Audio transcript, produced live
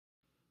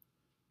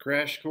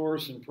Crash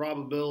course in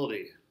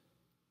probability.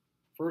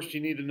 First,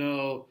 you need to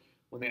know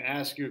when they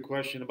ask you a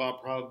question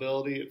about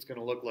probability, it's going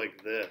to look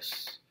like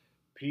this.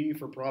 P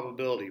for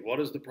probability. What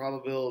is the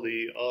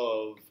probability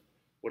of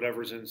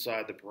whatever's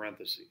inside the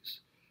parentheses?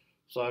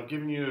 So I've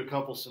given you a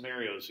couple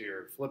scenarios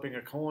here. Flipping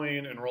a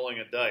coin and rolling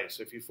a dice.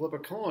 If you flip a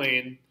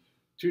coin,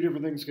 two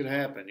different things could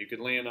happen. You could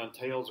land on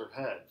tails or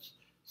heads.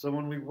 So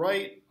when we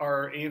write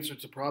our answer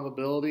to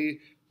probability,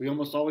 we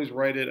almost always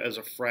write it as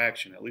a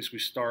fraction. At least we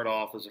start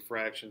off as a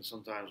fraction.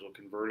 Sometimes we'll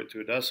convert it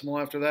to a decimal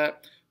after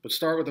that. But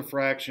start with a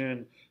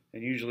fraction,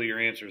 and usually your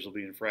answers will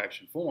be in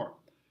fraction form.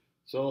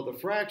 So the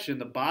fraction,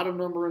 the bottom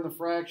number in the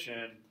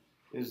fraction,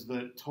 is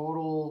the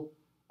total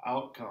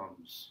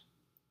outcomes,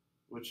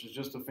 which is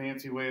just a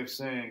fancy way of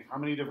saying how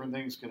many different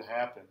things could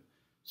happen.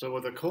 So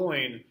with a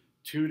coin,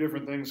 two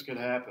different things could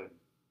happen.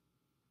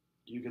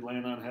 You could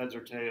land on heads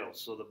or tails.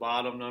 So the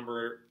bottom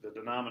number, the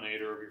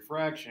denominator of your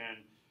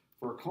fraction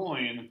for a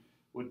coin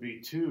would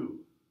be 2.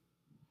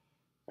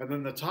 And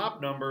then the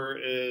top number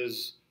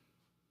is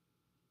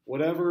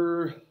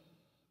whatever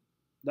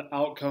the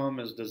outcome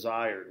is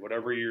desired,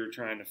 whatever you're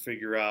trying to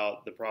figure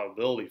out the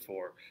probability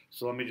for.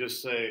 So let me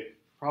just say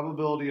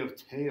probability of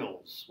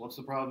tails. What's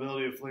the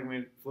probability of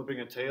flipping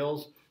a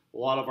tails?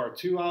 Well, out of our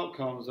two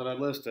outcomes that I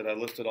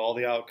listed all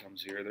the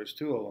outcomes here. There's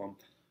two of them.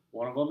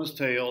 One of them is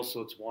tails,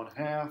 so it's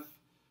 1/2.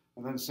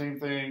 And then same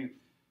thing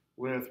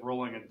with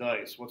rolling a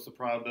dice. What's the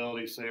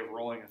probability, say, of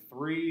rolling a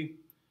 3?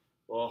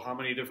 Well, how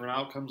many different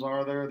outcomes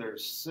are there?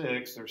 There's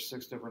 6. There's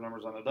 6 different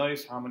numbers on the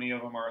dice. How many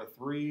of them are a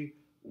 3?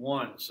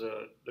 1.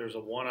 So there's a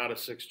 1 out of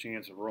 6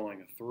 chance of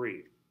rolling a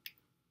 3.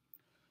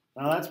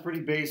 Now that's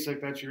pretty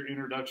basic. That's your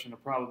introduction to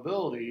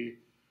probability.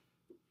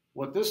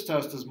 What this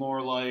test is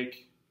more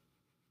like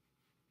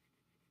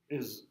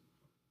is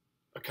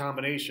a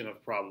combination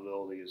of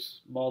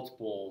probabilities,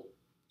 multiple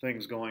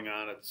things going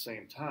on at the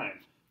same time.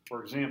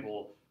 For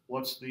example,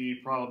 what's the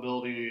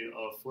probability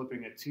of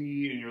flipping a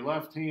T in your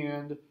left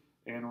hand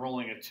and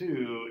rolling a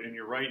 2 in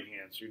your right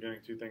hand? So you're doing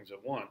two things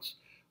at once.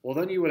 Well,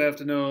 then you would have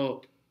to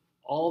know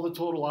all the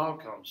total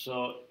outcomes.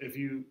 So if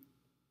you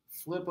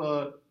flip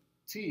a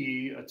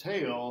T, a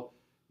tail,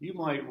 you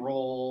might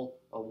roll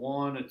a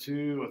 1, a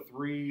 2, a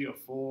 3, a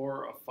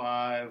 4, a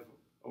 5,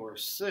 or a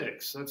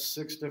 6. That's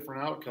 6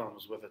 different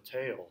outcomes with a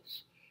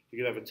tails. You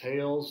could have a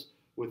tails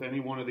with any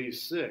one of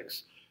these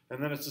 6.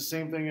 And then it's the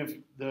same thing if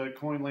the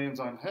coin lands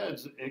on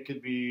heads. It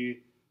could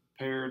be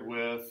paired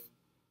with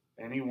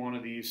any one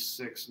of these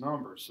 6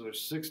 numbers. So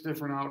there's 6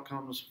 different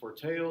outcomes for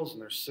tails,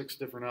 and there's 6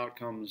 different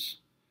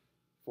outcomes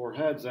for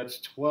heads. That's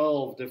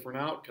 12 different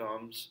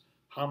outcomes.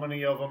 How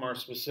many of them are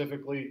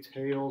specifically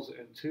tails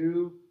and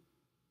 2?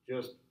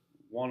 Just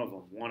one of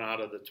them, 1 out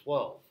of the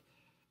 12.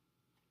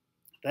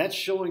 That's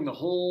showing the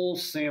whole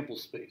sample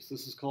space.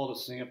 This is called a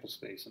sample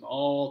space, and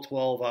all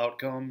 12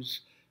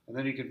 outcomes. And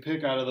then you can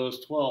pick out of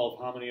those 12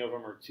 how many of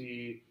them are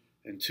T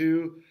and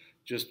 2,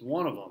 just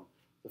one of them.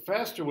 The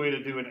faster way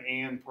to do an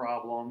AND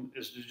problem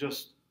is to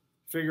just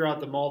figure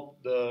out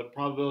the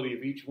probability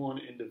of each one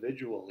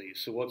individually.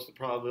 So what's the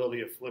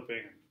probability of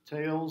flipping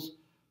tails?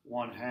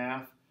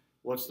 1/2.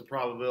 What's the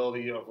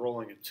probability of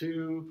rolling a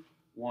 2?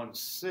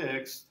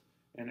 1/6.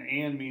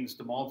 And means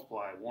to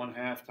multiply.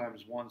 1/2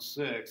 times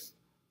 1/6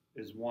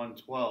 is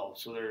 1/12.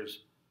 So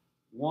there's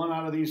 1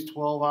 out of these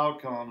 12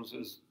 outcomes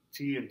is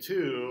T and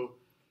 2,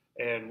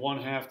 and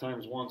 1/2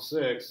 times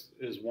 1/6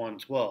 is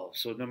 1/12.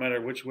 So no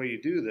matter which way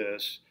you do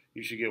this,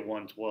 you should get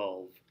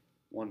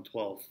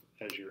 1/12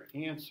 as your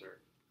answer.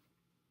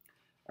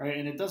 All right,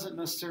 and it doesn't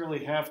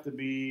necessarily have to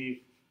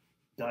be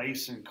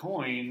dice and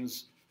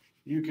coins.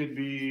 You could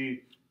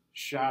be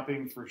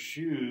shopping for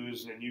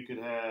shoes, and you could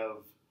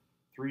have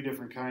 3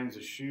 different kinds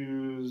of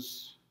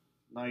shoes: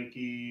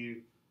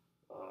 Nike,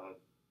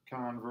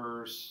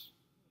 Converse,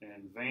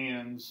 and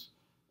Vans,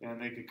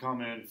 and they could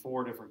come in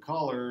 4 different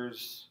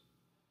colors,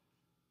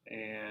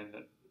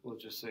 and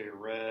let's just say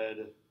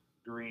red,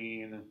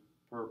 green,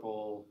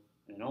 purple,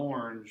 and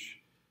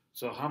orange.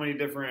 So how many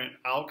different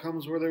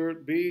outcomes would there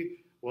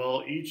be?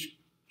 Well, each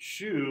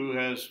shoe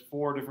has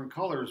 4 different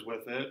colors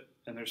with it,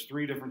 and there's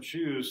 3 different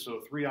shoes,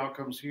 so 3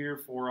 outcomes here,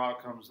 4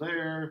 outcomes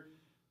there.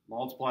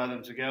 Multiply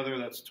them together,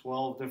 that's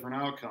 12 different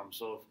outcomes.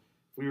 So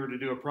if we were to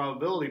do a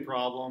probability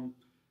problem,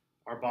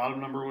 our bottom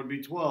number would be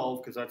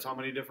 12, because that's how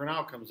many different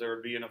outcomes there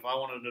would be. And if I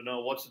wanted to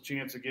know what's the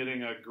chance of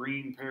getting a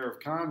green pair of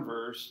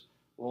Converse,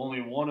 well,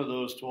 only one of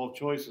those 12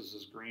 choices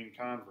is green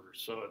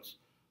Converse. So it's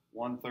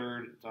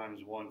 1/3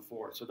 times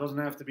 1/4. So it doesn't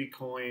have to be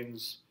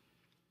coins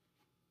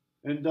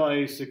and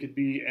dice. It could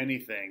be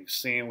anything: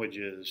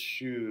 sandwiches,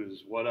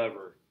 shoes,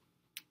 whatever.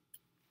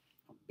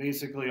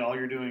 Basically, all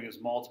you're doing is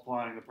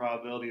multiplying the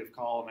probability of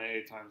column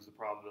A times the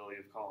probability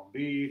of column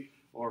B,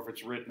 or if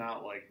it's written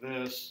out like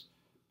this,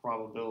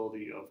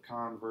 probability of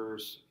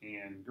Converse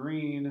and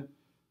green,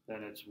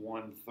 then it's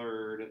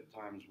 1/3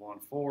 times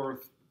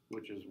 1/4,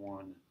 which is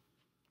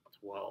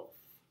 1/12.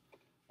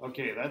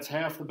 Okay, that's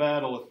half the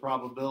battle with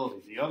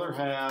probability. The other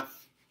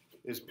half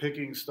is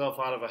picking stuff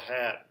out of a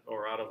hat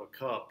or out of a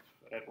cup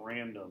at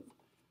random.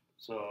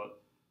 So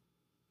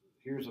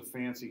here's a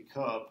fancy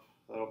cup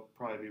That'll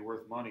probably be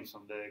worth money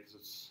someday because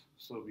it's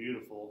so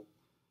beautiful.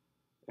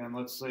 And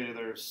let's say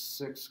there's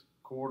 6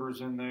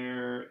 quarters in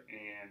there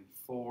and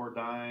 4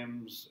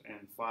 dimes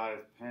and 5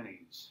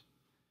 pennies.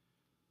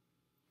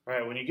 All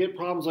right, when you get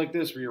problems like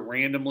this where you're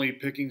randomly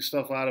picking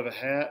stuff out of a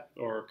hat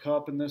or a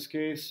cup in this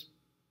case,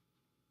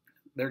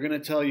 they're going to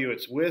tell you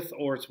it's with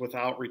or it's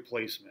without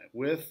replacement.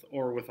 With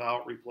or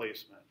without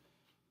replacement.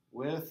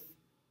 With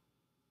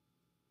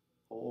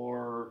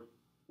or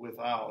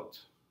without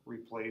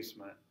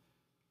replacement.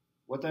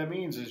 What that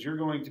means is you're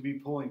going to be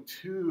pulling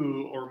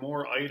 2 or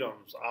more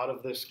items out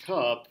of this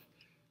cup,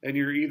 and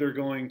you're either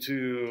going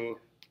to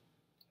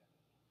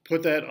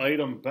put that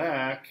item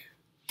back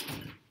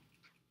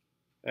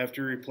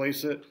after you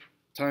replace it.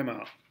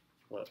 Timeout.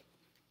 What?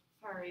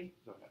 Sorry.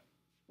 Go ahead.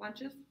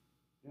 Lunches?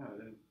 Yeah,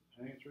 I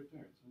think it's right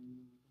there.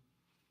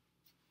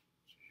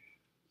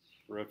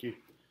 Rookie.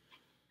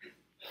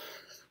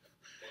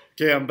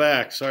 Okay, I'm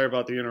back. Sorry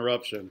about the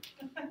interruption.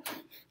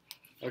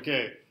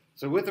 Okay,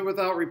 so with or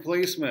without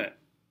replacement.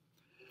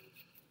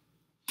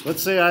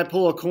 Let's say I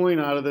pull a coin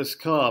out of this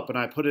cup and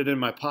I put it in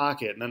my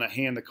pocket, and then I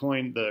hand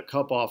the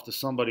cup off to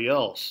somebody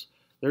else.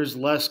 There's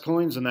less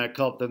coins in that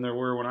cup than there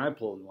were when I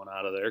pulled one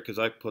out of there because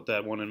I put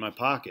that one in my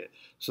pocket.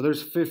 So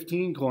there's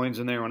 15 coins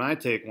in there when I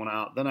take one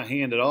out. Then I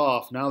hand it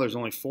off. Now there's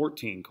only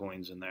 14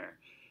 coins in there.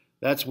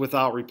 That's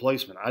without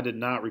replacement. I did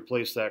not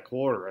replace that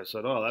quarter. I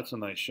said, oh, that's a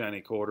nice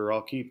shiny quarter.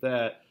 I'll keep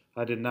that.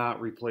 I did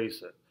not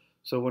replace it.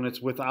 So when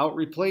it's without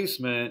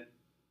replacement,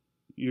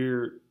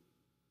 your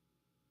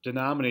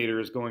denominator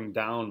is going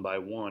down by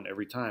 1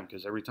 every time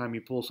because every time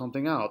you pull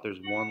something out, there's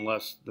 1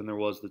 less than there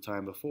was the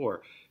time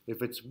before.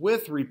 If it's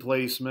with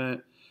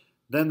replacement,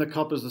 then the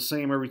cup is the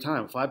same every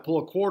time. If I pull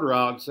a quarter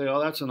out and say, oh,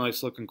 that's a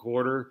nice looking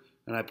quarter,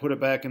 and I put it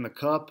back in the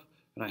cup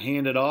and I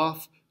hand it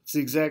off, it's the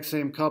exact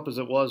same cup as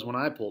it was when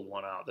I pulled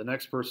one out. The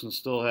next person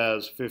still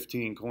has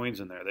 15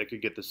 coins in there. They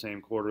could get the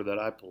same quarter that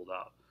I pulled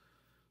out.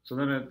 So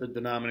then the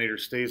denominator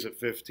stays at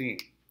 15.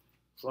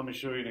 So let me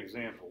show you an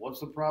example. What's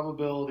the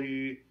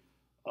probability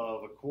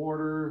of a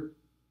quarter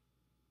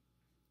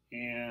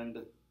and,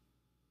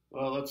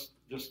 well, let's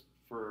just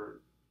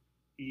for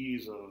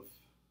ease of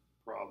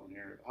problem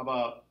here. How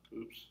about,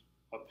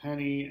 a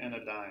penny and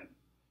a dime?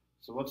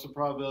 So what's the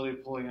probability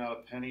of pulling out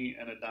a penny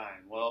and a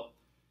dime? Well,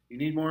 you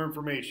need more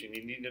information.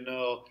 You need to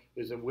know,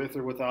 is it with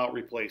or without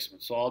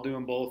replacement? So I'll do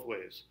them both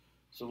ways.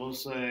 So we'll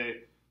say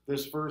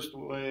this first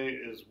way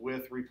is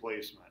with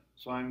replacement.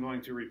 So I'm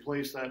going to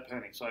replace that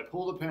penny. So I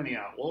pull the penny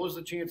out. What was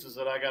the chances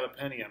that I got a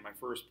penny on my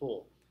first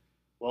pull?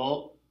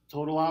 Well,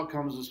 total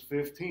outcomes is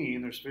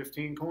 15. There's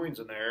 15 coins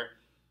in there.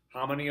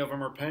 How many of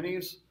them are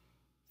pennies?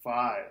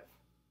 5.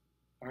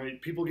 All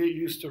right, people get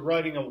used to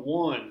writing a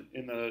 1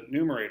 in the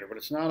numerator, but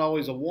it's not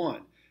always a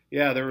 1.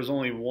 Yeah, there was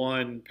only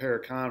 1 pair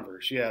of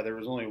Converse. Yeah, there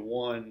was only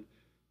 1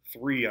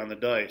 3 on the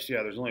dice.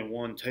 Yeah, there's only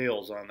 1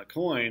 tails on the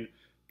coin.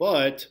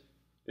 But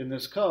in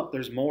this cup,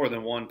 there's more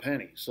than 1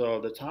 penny. So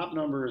the top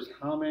number is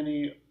how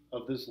many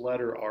of this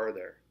letter are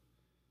there?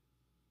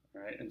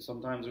 All right, and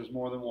sometimes there's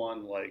more than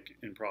 1, like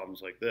in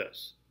problems like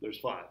this. There's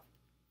 5.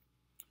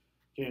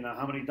 Okay, now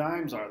how many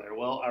dimes are there?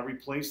 Well, I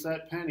replaced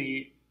that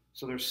penny,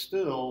 so there's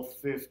still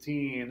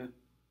 15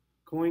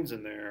 coins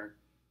in there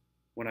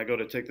when I go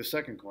to take the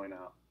second coin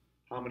out.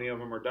 How many of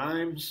them are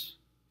dimes?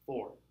 4.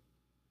 All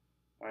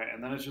right,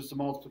 and then it's just a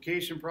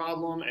multiplication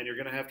problem, and you're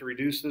going to have to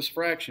reduce this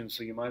fraction,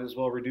 so you might as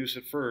well reduce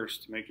it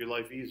first to make your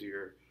life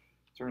easier.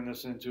 Turn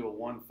this into a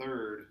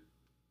 1/3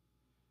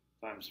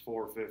 times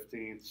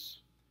 4/15,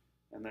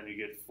 and then you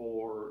get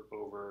 4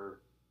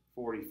 over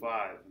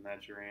 45, and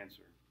that's your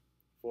answer.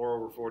 4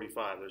 over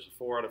 45. There's a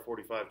 4 out of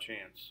 45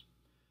 chance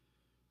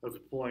of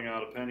pulling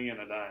out a penny and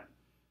a dime.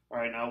 All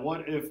right, now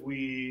what if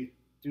we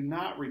do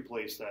not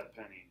replace that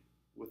penny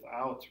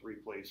without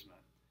replacement?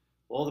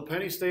 Well, the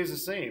penny stays the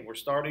same. We're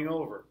starting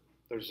over.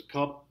 There's a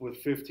cup with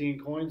 15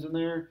 coins in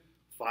there.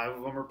 5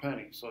 of them are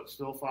pennies, so it's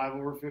still 5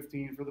 over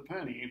 15 for the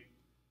penny.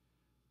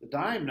 The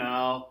dime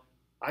now,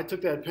 I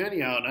took that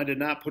penny out and I did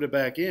not put it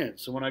back in.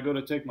 So when I go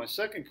to take my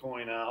second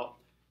coin out,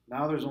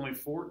 now there's only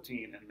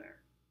 14 in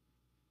there.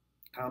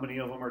 How many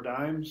of them are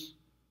dimes?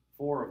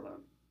 4 of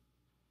them.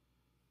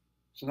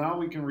 So now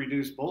we can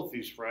reduce both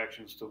these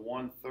fractions to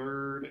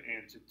 1/3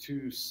 and to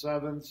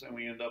 2/7, and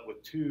we end up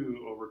with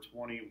 2 over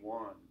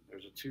 21.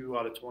 There's a 2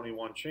 out of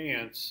 21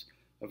 chance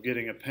of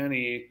getting a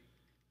penny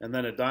and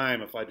then a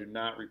dime if I do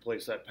not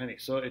replace that penny.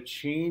 So it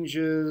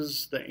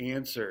changes the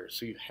answer.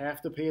 So you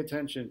have to pay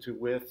attention to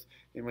with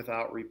and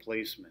without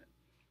replacement.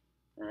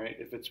 All right,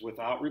 if it's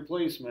without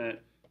replacement,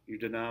 your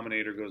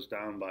denominator goes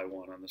down by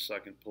 1 on the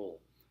second pull.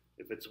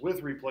 If it's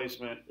with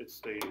replacement, it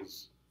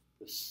stays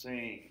the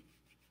same.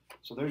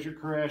 So there's your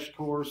crash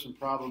course in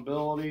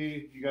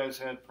probability. You guys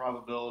had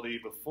probability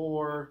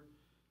before,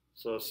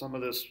 so some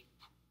of this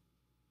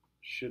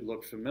should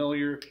look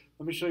familiar.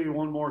 Let me show you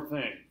one more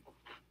thing.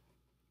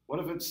 What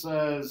if it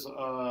says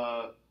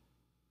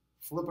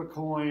flip a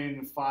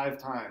coin 5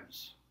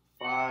 times,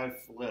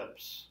 5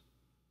 flips,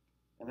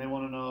 and they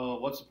want to know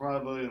what's the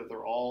probability that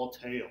they're all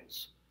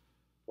tails?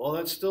 Well,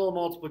 that's still a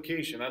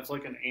multiplication. That's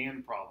like an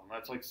and problem.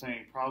 That's like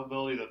saying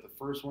probability that the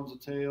first one's a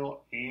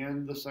tail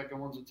and the second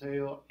one's a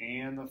tail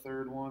and the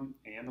third one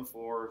and the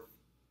fourth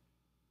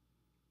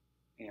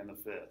and the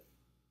fifth.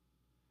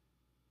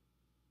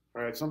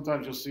 All right,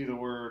 sometimes you'll see the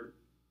word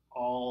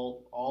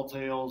all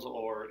tails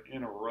or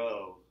in a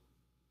row,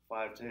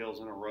 5 tails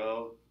in a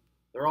row.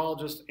 They're all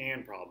just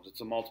and problems.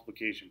 It's a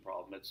multiplication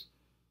problem. It's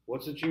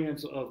what's the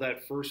chance of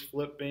that first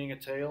flip being a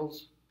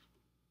tails?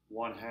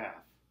 1/2.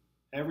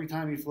 Every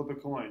time you flip a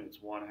coin,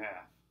 it's 1/2.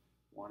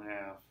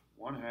 1/2,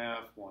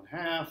 1/2,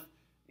 1/2.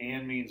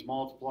 And means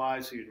multiply,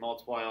 so you'd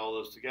multiply all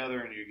those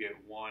together and you get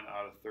 1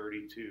 out of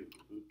 32.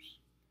 Oops.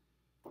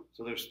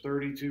 So there's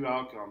 32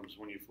 outcomes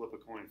when you flip a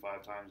coin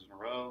 5 times in a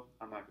row.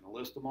 I'm not going to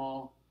list them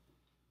all.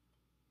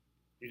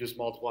 You just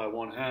multiply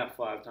 1/2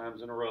 5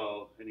 times in a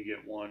row and you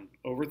get 1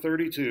 over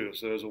 32.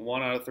 So there's a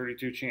 1 out of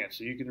 32 chance.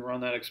 So you can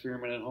run that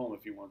experiment at home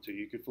if you want to.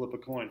 You could flip a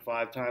coin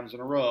 5 times in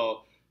a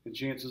row, and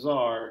chances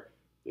are,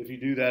 if you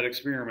do that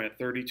experiment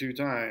 32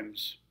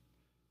 times,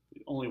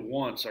 only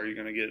once are you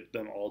going to get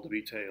them all to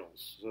be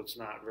tails. So it's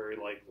not very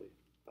likely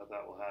that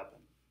that will happen.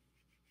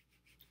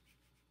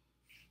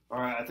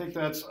 All right, I think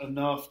that's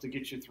enough to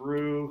get you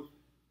through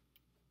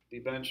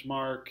the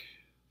benchmark.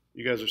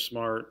 You guys are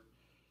smart.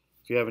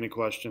 If you have any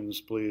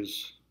questions,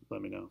 please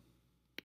let me know.